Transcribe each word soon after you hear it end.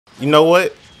You know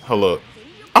what? Hold up.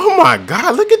 Oh my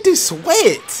God! Look at this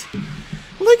sweat.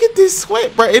 Look at this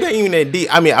sweat, bro. It ain't even that deep.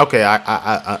 I mean, okay,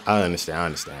 I understand. I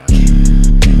understand.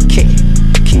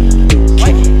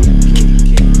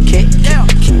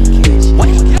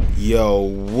 Yo,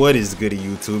 what is good,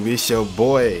 YouTube? It's your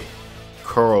boy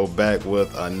Koro back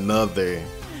with another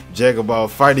dragonball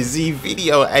fighterz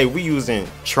video. Hey, we using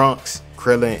Trunks,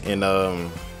 Krillin, and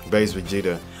base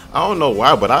Vegeta. I don't know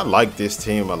why, but I like this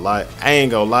team a lot. I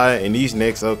ain't gonna lie, in these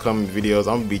next upcoming videos,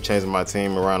 I'm gonna be changing my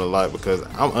team around a lot because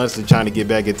I'm honestly trying to get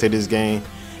back into this game,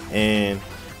 and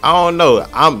I don't know,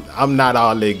 I'm not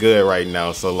all that good right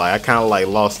now, so like I kind of like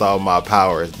lost all my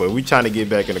powers, but we trying to get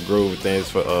back in the groove of things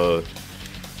for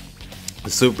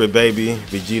Super Baby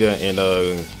Vegeta and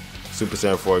Super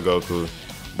Saiyan 4 Goku.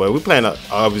 But we playing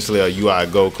obviously a UI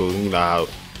Goku. You know how?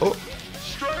 Oh,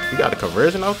 you got a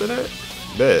conversion after that?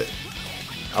 Bet.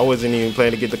 I wasn't even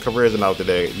planning to get the conversion out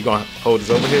today. You gonna hold this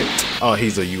over here? Oh,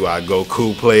 he's a UI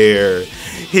Goku player.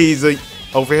 He's a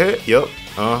over here. Yep.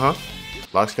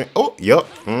 Lock screen. Oh, yep.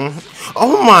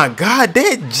 Oh my God,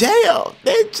 that jab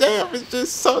is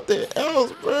just something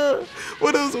else, bro.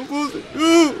 What else am I supposed to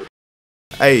do?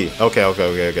 Hey, okay.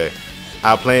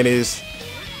 Our plan is.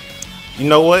 You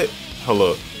know what? Hold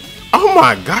up. Oh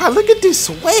my God, look at this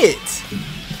sweat.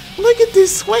 Look at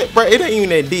this sweat, bro. It ain't even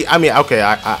that deep. I mean, okay,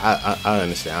 I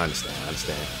understand. I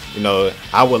understand. You know,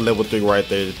 I would level 3 right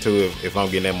there too if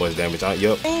I'm getting that much damage.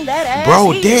 Yep.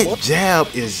 Bro, that jab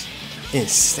is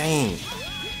insane.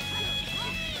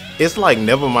 It's like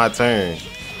never my turn.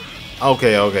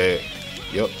 Okay.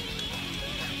 Yep.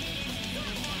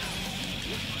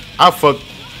 I've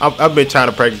been trying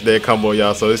to practice that combo,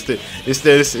 y'all. So it's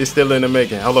still in the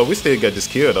making. Hello, we still got this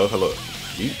kill though. Hello.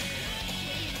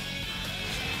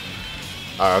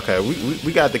 Alright, okay,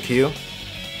 we got the kill.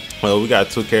 Well, we got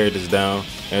 2 characters down.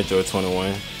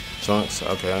 Android21, Trunks.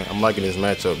 Okay, I'm liking this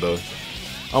matchup though.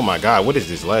 Oh my God, what is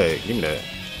this lag? Give me that,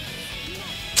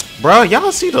 bro.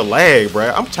 Y'all see the lag, bro?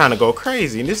 I'm trying to go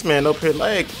crazy, and this man up here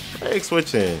lag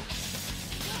switching.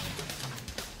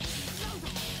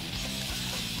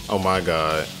 Oh my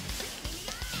God,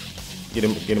 get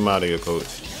him out of here,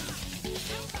 coach.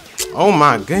 Oh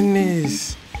my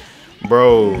goodness,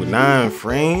 bro, 9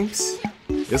 frames.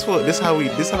 This how we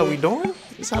doing? This how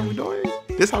we doing?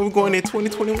 This how we going in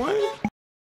 2021?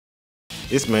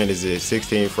 This man is at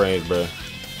 16 frames, bro.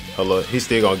 Hello, he's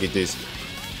still gonna get this.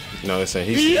 You know what I'm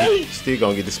saying? He's still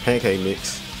gonna get this pancake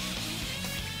mix.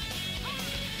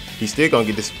 He's still gonna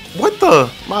get this. What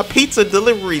the? My pizza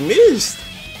delivery missed.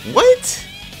 What?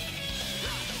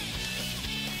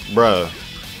 Bruh.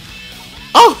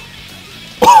 Oh!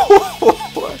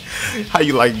 How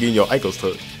you like getting your ankles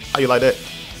tucked? How you like that?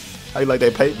 How you like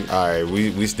that pavement? Alright,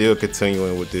 we still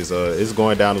continuing with this. It's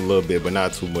going down a little bit, but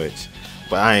not too much.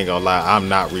 But I ain't gonna lie, I'm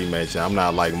not rematching. I'm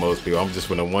not like most people. I'm just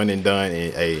gonna one and done,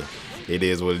 and hey, it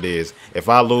is what it is. If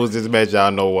I lose this match,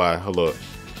 y'all know why. Hello.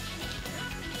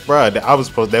 Bruh, that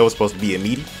was supposed to be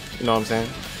immediate. You know what I'm saying?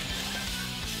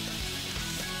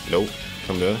 Nope.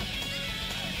 Come here.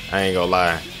 I ain't gonna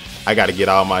lie. I gotta get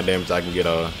all my damage I can get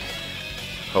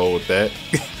hold that.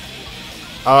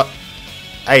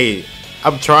 Hey,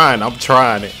 I'm trying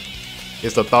it.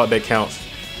 It's the thought that counts.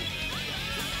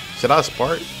 Should I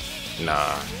spark?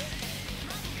 Nah.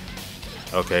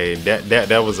 Okay,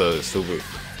 that was a stupid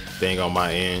thing on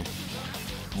my end.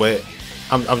 But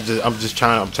I'm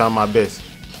trying my best.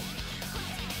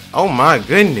 Oh my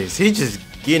goodness, he just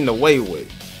getting away with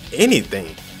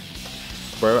anything.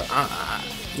 Bro,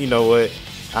 you know what?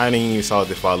 I ain't even thought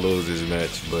if I lose this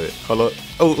match, but hold up.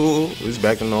 Oh, it's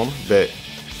back to normal. Bet.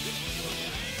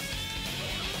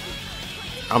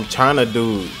 I'm trying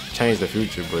to change the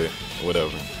future, but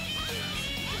whatever.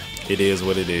 It is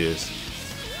what it is.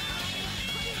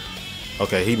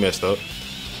 Okay, he messed up.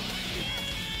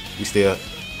 We still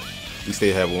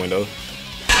have a window.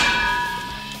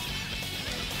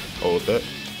 Hold that.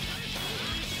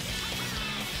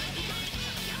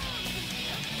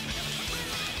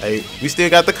 Hey, we still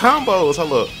got the combos.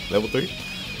 Hold up. Level 3.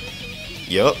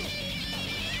 Yup.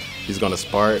 He's gonna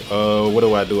spark. What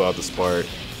do I do out the spark?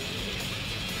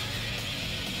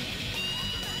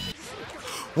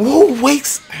 Who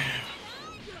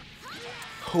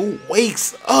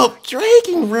wakes up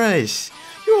Dragon Rush?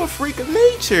 You're a freak of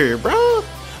nature, bro.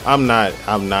 I'm not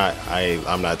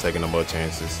taking no more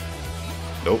chances.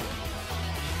 Nope.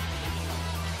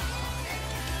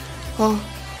 I'm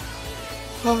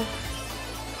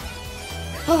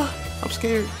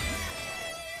scared.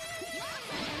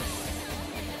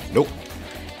 Nope.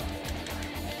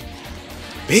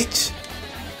 Bitch.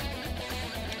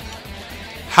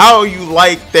 How you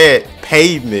like that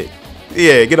pavement?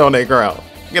 Yeah, get on that ground.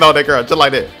 Get on that girl, just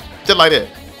like that. Just like that.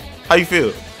 How you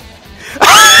feel?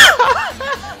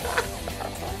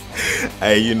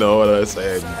 Hey, you know what I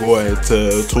say? Going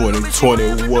to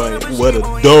 2021. What a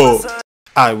dog.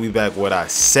 Alright, we back with our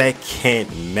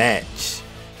second match.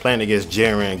 Playing against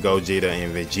Jiren, Gogeta,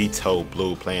 and Vegito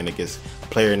Blue. Playing against a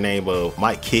player named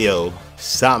Michael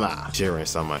Sama.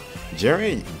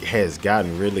 Jiren has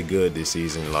gotten really good this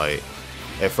season. Like,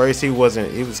 at first he was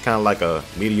kind of like a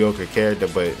mediocre character,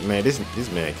 but man, this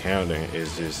man countering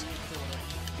is just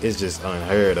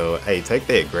unheard of. Hey, take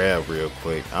that grab real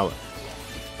quick. I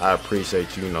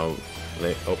appreciate you,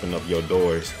 open up your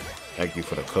doors. Thank you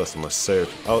for the customer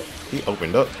service. Oh, he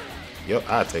opened up. Yep,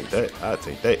 I'll take that. I'll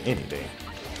take that any day.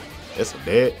 That's a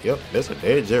dead. Yep, that's a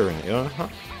dead Jiren.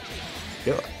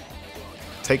 Yep.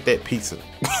 Take that pizza.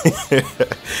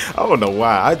 I don't know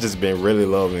why. I just been really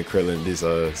loving Krillin this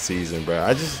season,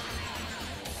 bro.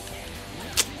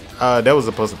 That was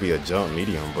supposed to be a jump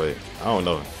medium, but I don't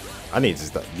know. I need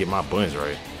to get my buns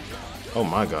right. Oh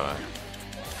my god.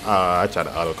 I tried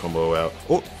to auto combo out.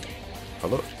 Oh,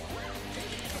 hello.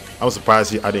 I was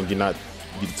surprised I didn't get the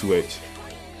 2H.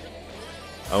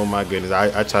 Oh my goodness.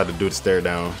 I tried to do the stare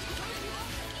down.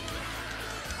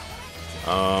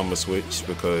 I'm gonna switch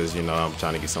because I'm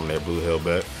trying to get some of that blue hell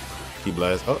back. He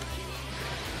blast. Oh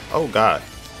god.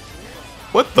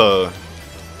 What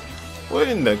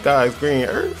in the God's green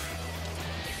earth?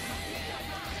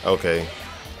 Okay.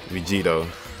 Vegito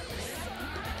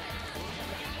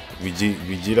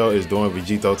is doing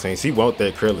Vegito things. He want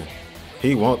that Krillin.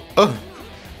 He want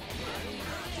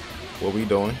what we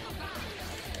doing?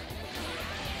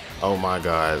 Oh my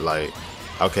god, like,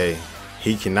 okay,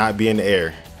 he cannot be in the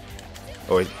air.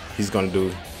 Or he's gonna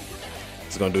do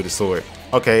the sword.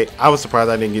 Okay, I was surprised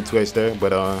I didn't get 2H there,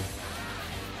 but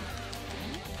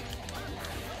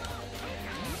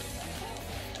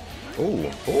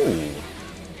ooh.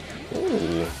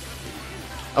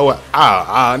 Oh,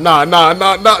 nah.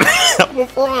 I'm a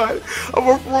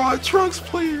fraud Trunks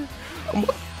player.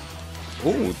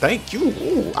 Ooh, thank you.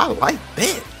 Ooh, I like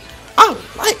that.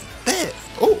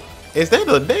 Ooh, is that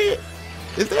a dead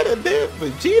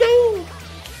Vegito?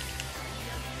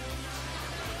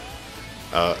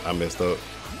 I messed up.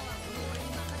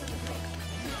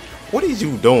 What is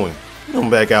you doing? Come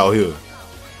back out here.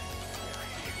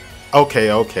 Okay.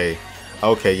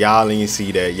 Y'all ain't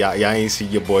see that. Y'all ain't see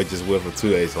your boy just whiff a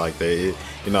 2H like that.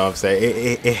 You know what I'm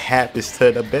saying? It happens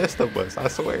to the best of us. I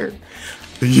swear.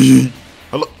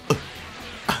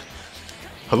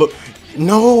 Hello.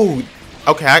 No.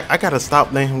 Okay, I gotta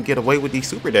stop letting him get away with these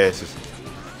super dashes.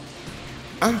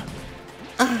 No.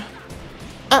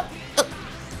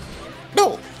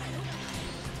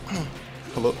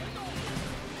 Hello.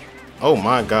 Oh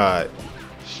my god.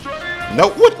 No,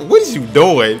 what is you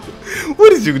doing?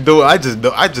 What is you doing? I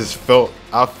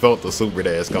felt the super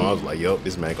dash come. I was like, yup,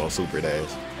 this man gonna super dash.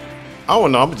 I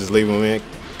don't know, I'm just leaving him in.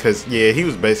 Cause yeah, he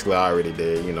was basically already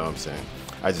dead, you know what I'm saying?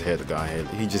 I just had to go ahead.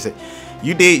 He just said,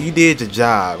 you did your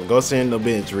job. Go sit in the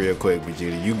bench real quick,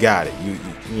 Vegeta. You got it. You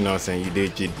know what I'm saying? You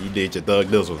did your thug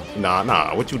dizzle.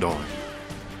 Nah, what you doing?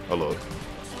 Hello.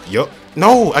 Yup.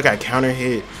 No, I got counter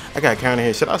hit.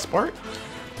 Should I spark?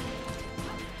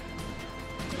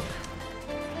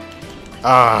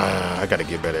 I gotta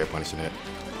get better at punishing that.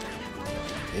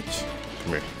 Bitch,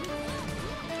 come here.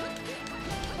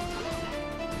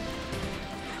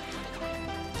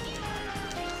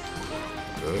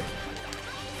 Good.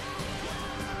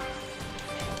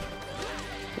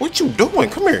 What you doing?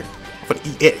 Come here. For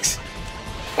the EX.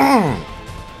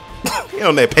 Get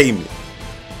on that pavement.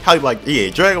 How you like? Yeah,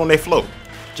 drag on that floor.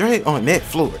 Drag on that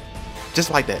floor.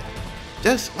 Just like that.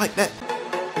 Just like that.